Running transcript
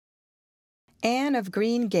Anne of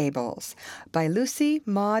Green Gables by Lucy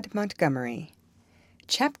Maud Montgomery.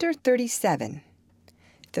 Chapter 37.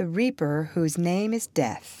 The Reaper Whose Name is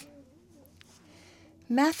Death.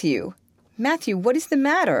 Matthew, what is the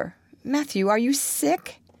matter? Matthew, are you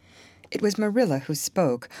sick? It was Marilla who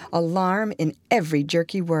spoke, alarm in every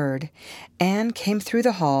jerky word. Anne came through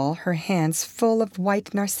the hall, her hands full of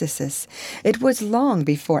white narcissus. It was long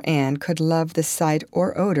before Anne could love the sight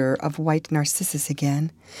or odor of white narcissus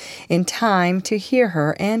again. In time to hear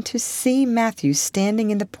her and to see Matthew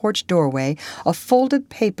standing in the porch doorway, a folded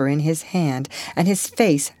paper in his hand, and his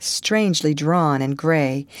face strangely drawn and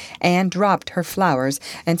gray, Anne dropped her flowers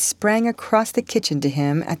and sprang across the kitchen to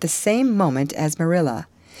him at the same moment as Marilla.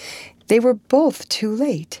 They were both too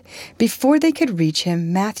late. Before they could reach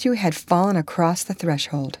him, Matthew had fallen across the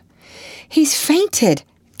threshold. "He's fainted!"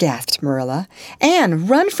 gasped Marilla. "Anne,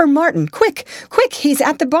 run for Martin! Quick, he's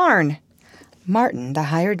at the barn!" Martin, the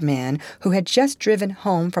hired man, who had just driven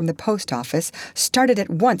home from the post office, started at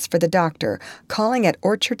once for the doctor, calling at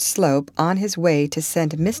Orchard Slope on his way to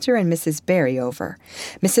send Mr. and Mrs. Barry over.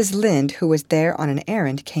 Mrs. Lynde, who was there on an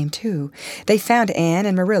errand, came too. They found Anne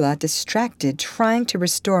and Marilla distracted, trying to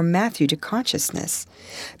restore Matthew to consciousness.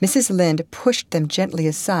 Mrs. Lynde pushed them gently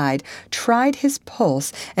aside, tried his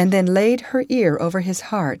pulse, and then laid her ear over his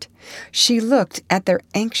heart. She looked at their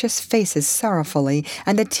anxious faces sorrowfully,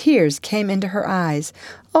 and the tears came into her eyes.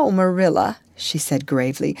 "Oh, Marilla," she said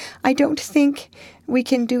gravely, "I don't think we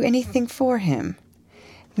can do anything for him."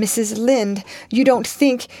 "Mrs. Lynde, you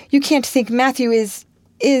can't think Matthew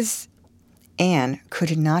is... Anne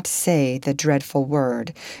could not say the dreadful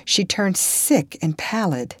word. She turned sick and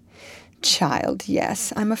pallid. "Child,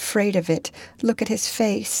 yes, I'm afraid of it. Look at his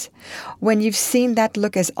face. When you've seen that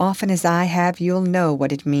look as often as I have, you'll know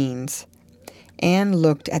what it means." Anne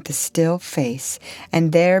looked at the still face,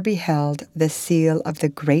 and there beheld the seal of the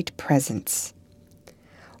Great Presence.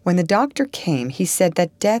 When the doctor came, he said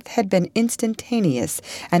that death had been instantaneous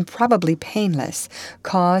and probably painless,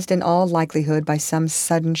 caused in all likelihood by some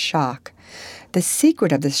sudden shock. The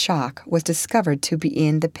secret of the shock was discovered to be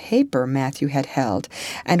in the paper Matthew had held,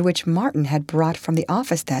 and which Martin had brought from the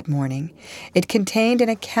office that morning. It contained an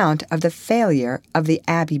account of the failure of the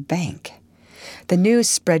Abbey Bank. The news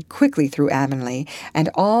spread quickly through Avonlea, and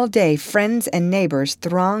all day friends and neighbors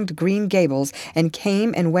thronged Green Gables and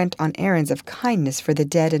came and went on errands of kindness for the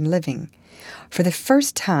dead and living. For the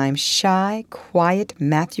first time, shy, quiet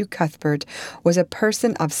Matthew Cuthbert was a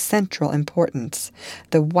person of central importance.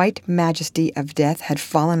 The white majesty of death had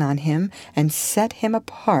fallen on him and set him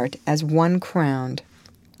apart as one crowned.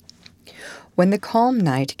 When the calm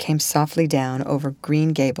night came softly down over Green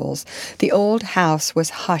Gables, the old house was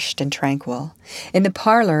hushed and tranquil. In the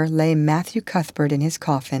parlor lay Matthew Cuthbert in his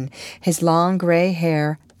coffin, his long gray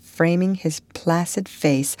hair framing his placid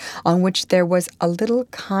face, on which there was a little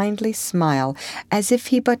kindly smile, as if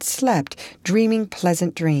he but slept, dreaming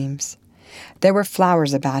pleasant dreams. There were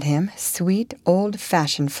flowers about him, sweet,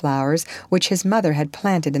 old-fashioned flowers, which his mother had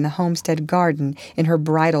planted in the homestead garden in her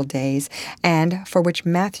bridal days, and for which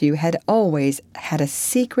Matthew had always had a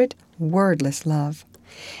secret, wordless love.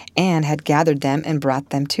 Anne had gathered them and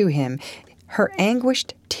brought them to him, her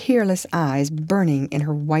anguished, tearless eyes burning in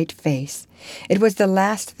her white face. It was the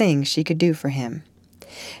last thing she could do for him.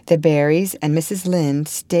 The Barrys and Mrs. Lynde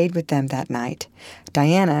stayed with them that night.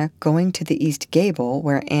 Diana, going to the east gable,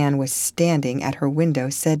 where Anne was standing at her window,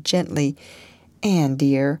 said gently, "Anne,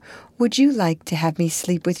 dear, would you like to have me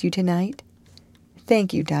sleep with you tonight?"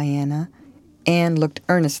 "Thank you, Diana." Anne looked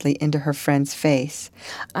earnestly into her friend's face.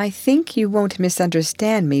 "I think you won't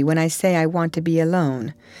misunderstand me when I say I want to be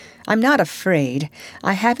alone. I'm not afraid.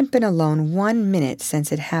 I haven't been alone 1 minute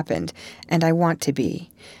since it happened, and I want to be.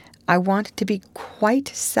 I want to be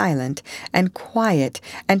quite silent and quiet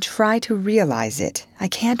and try to realize it. I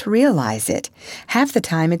can't realize it. Half the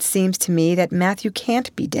time it seems to me that Matthew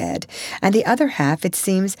can't be dead, and the other half it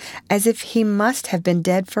seems as if he must have been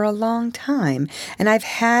dead for a long time, and I've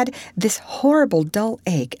had this horrible dull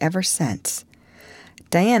ache ever since."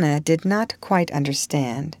 Diana did not quite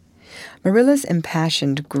understand. Marilla's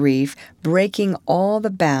impassioned grief, breaking all the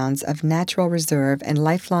bounds of natural reserve and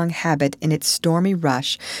lifelong habit in its stormy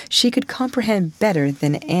rush, she could comprehend better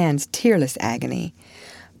than Anne's tearless agony.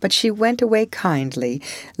 But she went away kindly,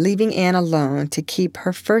 leaving Anne alone to keep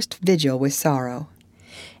her first vigil with sorrow.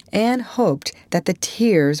 Anne hoped that the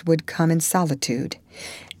tears would come in solitude.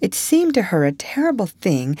 It seemed to her a terrible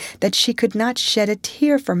thing that she could not shed a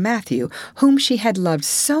tear for Matthew, whom she had loved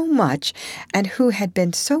so much and who had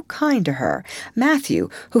been so kind to her, Matthew,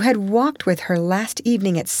 who had walked with her last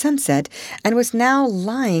evening at sunset and was now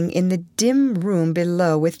lying in the dim room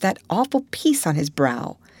below with that awful peace on his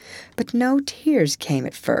brow. But no tears came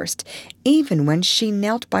at first, even when she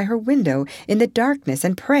knelt by her window in the darkness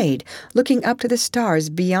and prayed, looking up to the stars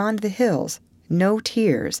beyond the hills. No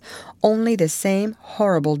tears, only the same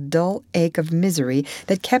horrible dull ache of misery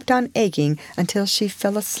that kept on aching until she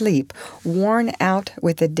fell asleep, worn out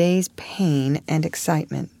with the day's pain and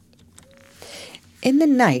excitement. In the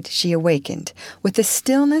night she awakened, with the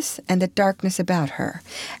stillness and the darkness about her,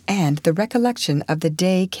 and the recollection of the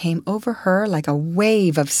day came over her like a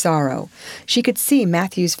wave of sorrow. She could see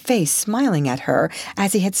Matthew's face smiling at her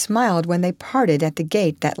as he had smiled when they parted at the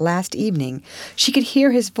gate that last evening. She could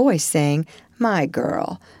hear his voice saying, my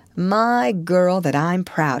girl that I'm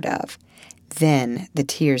proud of." Then the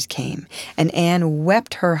tears came, and Anne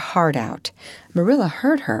wept her heart out. Marilla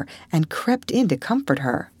heard her and crept in to comfort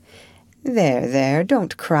her. There,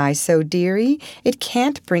 don't cry so, dearie. It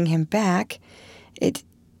can't bring him back. It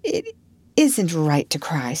isn't right to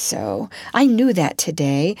cry so. I knew that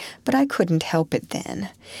today, but I couldn't help it then.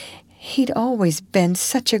 He'd always been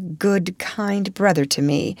such a good, kind brother to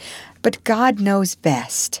me, but God knows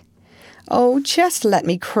best." "Oh, just let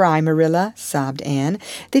me cry, Marilla," sobbed Anne.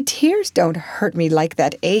 "The tears don't hurt me like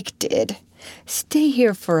that ache did. Stay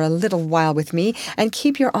here for a little while with me and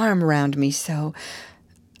keep your arm around me so.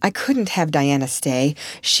 I couldn't have Diana stay.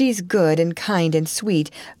 She's good and kind and sweet,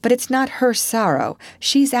 but it's not her sorrow.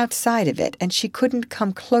 She's outside of it, and she couldn't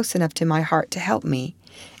come close enough to my heart to help me.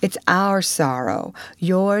 It's our sorrow,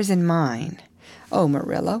 yours and mine. Oh,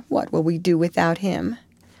 Marilla, what will we do without him?"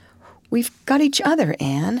 "We've got each other,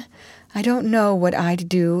 Anne. I don't know what I'd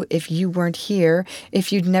do if you weren't here,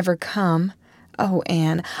 if you'd never come. Oh,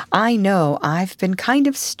 Anne, I know I've been kind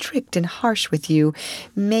of strict and harsh with you,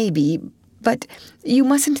 maybe, but you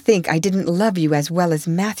mustn't think I didn't love you as well as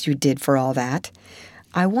Matthew did for all that.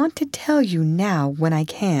 I want to tell you now when I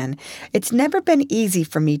can. It's never been easy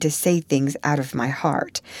for me to say things out of my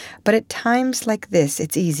heart, but at times like this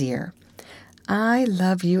it's easier. I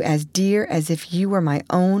love you as dear as if you were my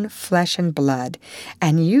own flesh and blood,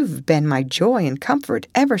 and you've been my joy and comfort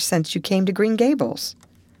ever since you came to Green Gables."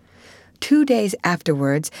 2 days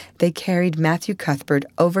afterwards, they carried Matthew Cuthbert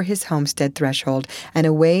over his homestead threshold and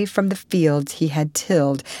away from the fields he had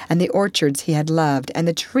tilled and the orchards he had loved and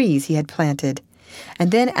the trees he had planted.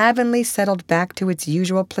 And then Avonlea settled back to its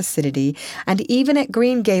usual placidity, and even at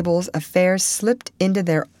Green Gables affairs slipped into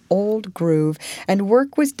their old groove, and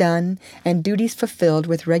work was done and duties fulfilled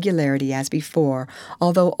with regularity as before,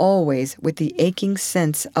 although always with the aching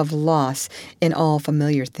sense of loss in all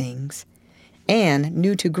familiar things. Anne,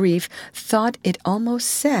 new to grief, thought it almost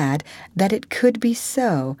sad that it could be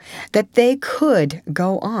so, that they could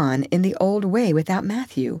go on in the old way without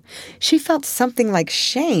Matthew. She felt something like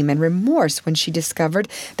shame and remorse when she discovered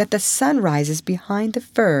that the sunrises behind the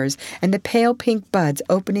firs and the pale pink buds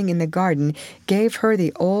opening in the garden gave her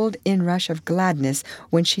the old inrush of gladness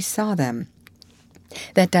when she saw them.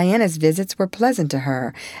 That Diana's visits were pleasant to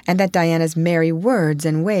her, and that Diana's merry words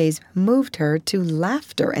and ways moved her to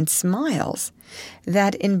laughter and smiles.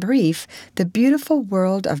 That, in brief, the beautiful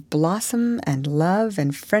world of blossom and love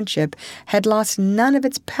and friendship had lost none of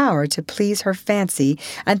its power to please her fancy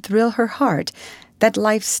and thrill her heart, that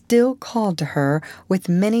life still called to her with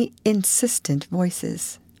many insistent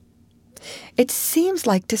voices. "It seems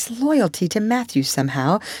like disloyalty to Matthew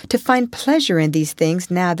somehow to find pleasure in these things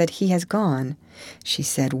now that he has gone," she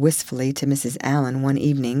said wistfully to Mrs. Allan one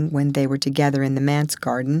evening when they were together in the manse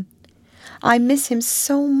garden. "I miss him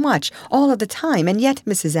so much all of the time, and yet,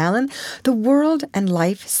 Mrs. Allan, the world and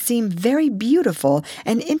life seem very beautiful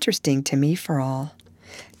and interesting to me for all.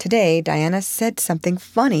 Today Diana said something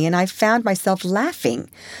funny, and I found myself laughing.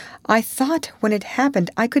 I thought when it happened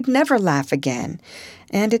I could never laugh again,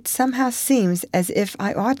 and it somehow seems as if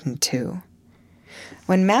I oughtn't to.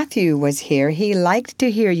 When Matthew was here, he liked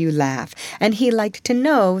to hear you laugh, and he liked to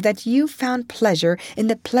know that you found pleasure in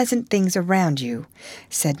the pleasant things around you,"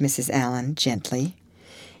 said Mrs. Allan gently.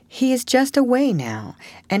 "He is just away now,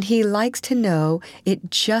 and he likes to know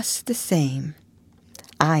it just the same.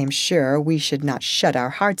 I am sure we should not shut our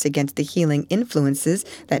hearts against the healing influences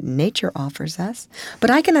that nature offers us,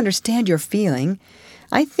 but I can understand your feeling.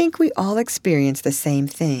 I think we all experience the same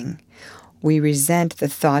thing. We resent the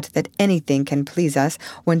thought that anything can please us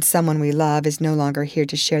when someone we love is no longer here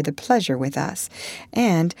to share the pleasure with us,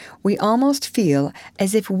 and we almost feel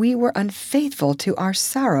as if we were unfaithful to our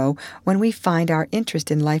sorrow when we find our interest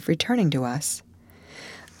in life returning to us.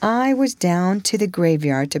 I was down to the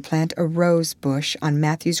graveyard to plant a rose bush on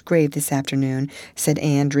Matthew's grave this afternoon," said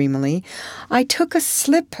Anne dreamily. "I took a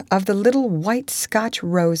slip of the little white Scotch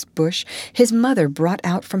rose bush his mother brought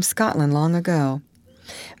out from Scotland long ago.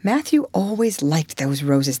 Matthew always liked those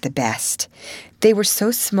roses the best. They were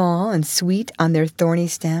so small and sweet on their thorny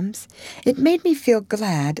stems. It made me feel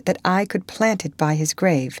glad that I could plant it by his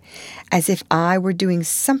grave, as if I were doing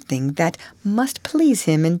something that must please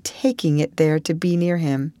him in taking it there to be near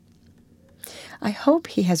him. I hope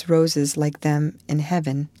he has roses like them in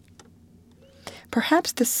heaven.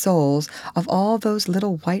 Perhaps the souls of all those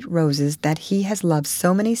little white roses that he has loved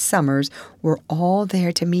so many summers were all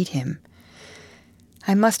there to meet him.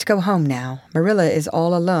 I must go home now. Marilla is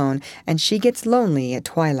all alone, and she gets lonely at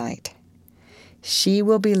twilight. She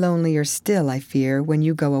will be lonelier still, I fear, when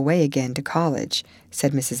you go away again to college,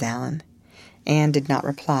 said Mrs. Allan. Anne did not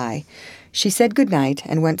reply. She said good night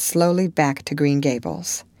and went slowly back to Green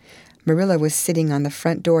Gables. Marilla was sitting on the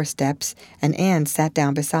front door steps, and Anne sat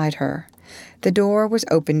down beside her. The door was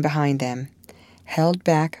open behind them, held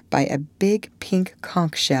back by a big pink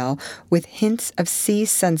conch shell with hints of sea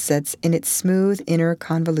sunsets in its smooth inner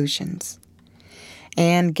convolutions.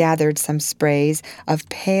 Anne gathered some sprays of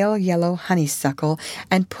pale yellow honeysuckle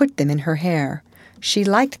and put them in her hair. She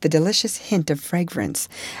liked the delicious hint of fragrance,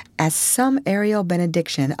 as some aerial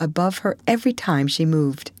benediction above her every time she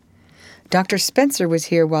moved. Dr. Spencer was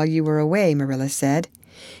here while you were away, Marilla said.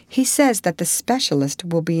 He says that the specialist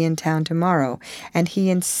will be in town tomorrow, and he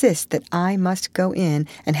insists that I must go in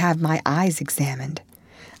and have my eyes examined.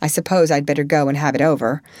 I suppose I'd better go and have it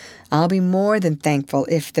over. I'll be more than thankful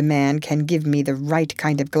if the man can give me the right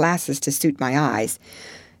kind of glasses to suit my eyes.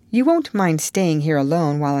 You won't mind staying here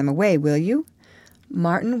alone while I'm away, will you?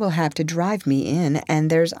 Martin will have to drive me in, and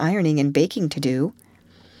there's ironing and baking to do.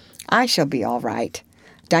 I shall be all right.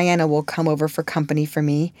 Diana will come over for company for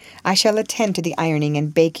me. I shall attend to the ironing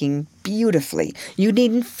and baking beautifully. You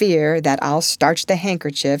needn't fear that I'll starch the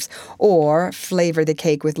handkerchiefs or flavor the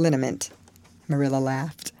cake with liniment. Marilla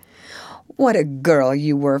laughed. What a girl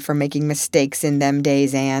you were for making mistakes in them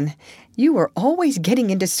days, Anne. You were always getting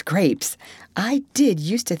into scrapes. I did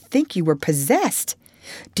used to think you were possessed.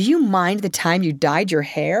 Do you mind the time you dyed your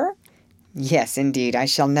hair? Yes, indeed, I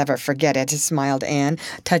shall never forget it, smiled Anne,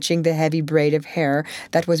 touching the heavy braid of hair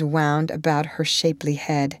that was wound about her shapely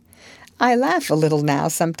head. I laugh a little now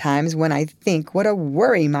sometimes when I think what a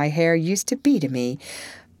worry my hair used to be to me.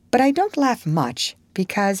 But I don't laugh much,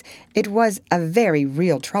 because it was a very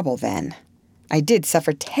real trouble then. I did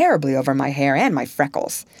suffer terribly over my hair and my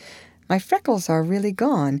freckles. My freckles are really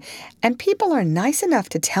gone, and people are nice enough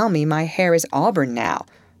to tell me my hair is auburn now.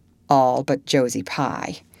 All but Josie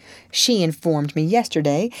Pye. She informed me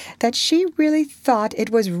yesterday that she really thought it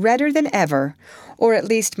was redder than ever, or at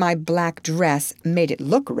least my black dress made it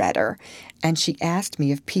look redder, and she asked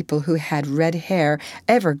me if people who had red hair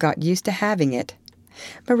ever got used to having it.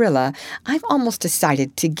 Marilla, I've almost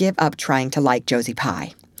decided to give up trying to like Josie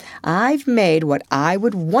Pye. I've made what I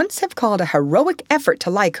would once have called a heroic effort to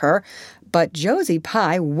like her, but Josie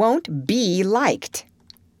Pye won't be liked.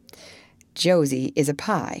 Josie is a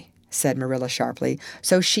Pye, said Marilla sharply,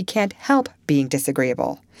 so she can't help being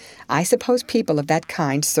disagreeable. I suppose people of that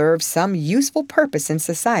kind serve some useful purpose in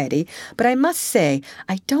society, but I must say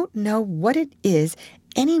I don't know what it is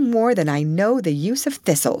any more than I know the use of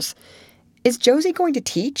thistles. Is Josie going to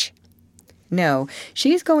teach? No,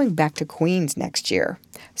 she's going back to Queen's next year.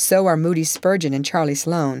 So are Moody Spurgeon and Charlie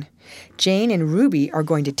Sloane. Jane and Ruby are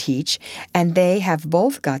going to teach, and they have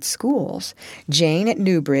both got schools. Jane at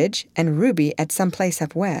Newbridge and Ruby at some place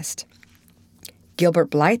up west. Gilbert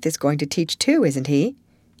Blythe is going to teach too, isn't he?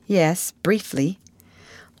 Yes, briefly.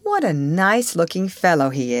 What a nice-looking fellow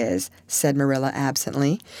he is, said Marilla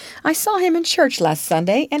absently. I saw him in church last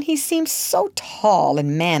Sunday, and he seemed so tall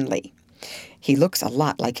and manly. He looks a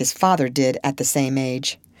lot like his father did at the same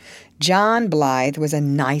age. John Blythe was a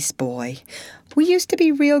nice boy. We used to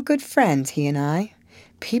be real good friends, he and I.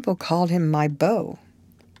 People called him my beau.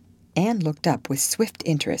 Anne looked up with swift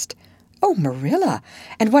interest. Oh, Marilla,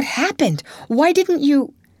 and what happened? Why didn't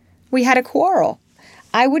you— We had a quarrel.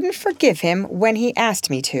 I wouldn't forgive him when he asked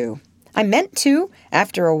me to. I meant to,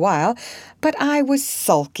 after a while, but I was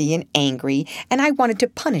sulky and angry, and I wanted to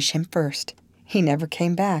punish him first. He never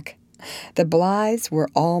came back. The Blythes were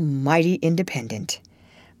all mighty independent,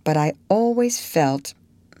 but I always felt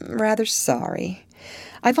rather sorry.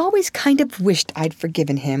 I've always kind of wished I'd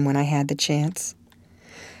forgiven him when I had the chance.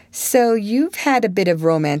 So you've had a bit of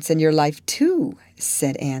romance in your life, too,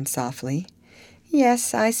 said Anne softly.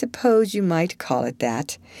 Yes, I suppose you might call it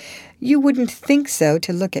that. You wouldn't think so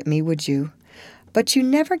to look at me, would you? But you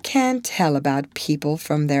never can tell about people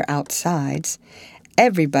from their outsides.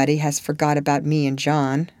 Everybody has forgot about me and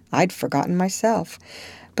John. I'd forgotten myself,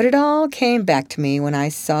 but it all came back to me when I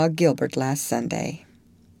saw Gilbert last Sunday.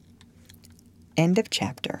 End of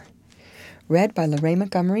chapter. read by Lorraine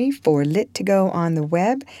Montgomery for Lit2Go on the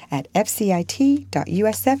web at fcit.usf.edu.